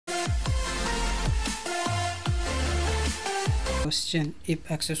Question: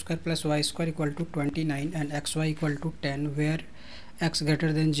 if x square plus y square equal to 29 and xy equal to 10, where x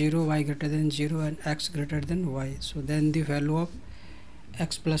greater than 0, y greater than 0 and x greater than y, so then the value of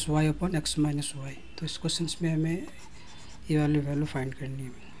x plus y upon x minus y. तो इस question में हमें ये वाली value find करनी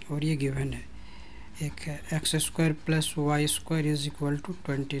है और ये गिवन है. एक है x square plus Y square is equal to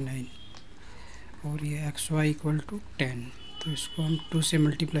 29 और ये एक्स वाई इक्वल टू 10. तो इसको हम 2 से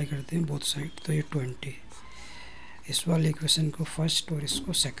मल्टीप्लाई करते हैं बोथ साइड, तो ये 20. इस वाले इक्वेशन को फर्स्ट और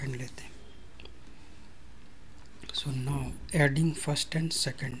इसको सेकंड लेते हैं. So now adding first and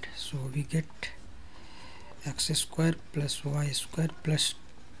second, so we get x square plus Y square plus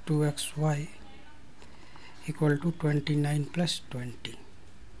 2xy equal to 29 plus 20.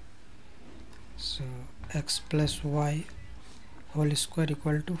 So x plus y whole square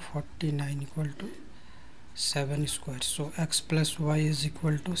equal to 49 equal to 7 square. So x plus y is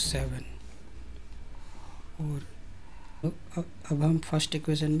equal to 7. और अब हम first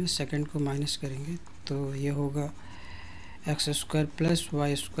equation में second को minus करेंगे, तो ये होगा x square plus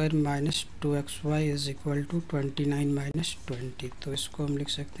Y square minus 2xy is equal to 29 minus 20. तो इसको हम लिख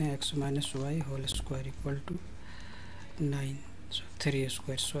सकते हैं x minus Y whole square equal to 9, so 3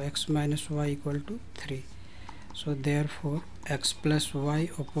 square. So x minus y equal to 3. So therefore x plus y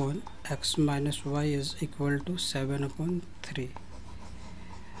upon x minus y is equal to 7 upon 3.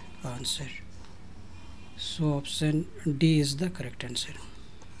 Answer. So option D is the correct answer.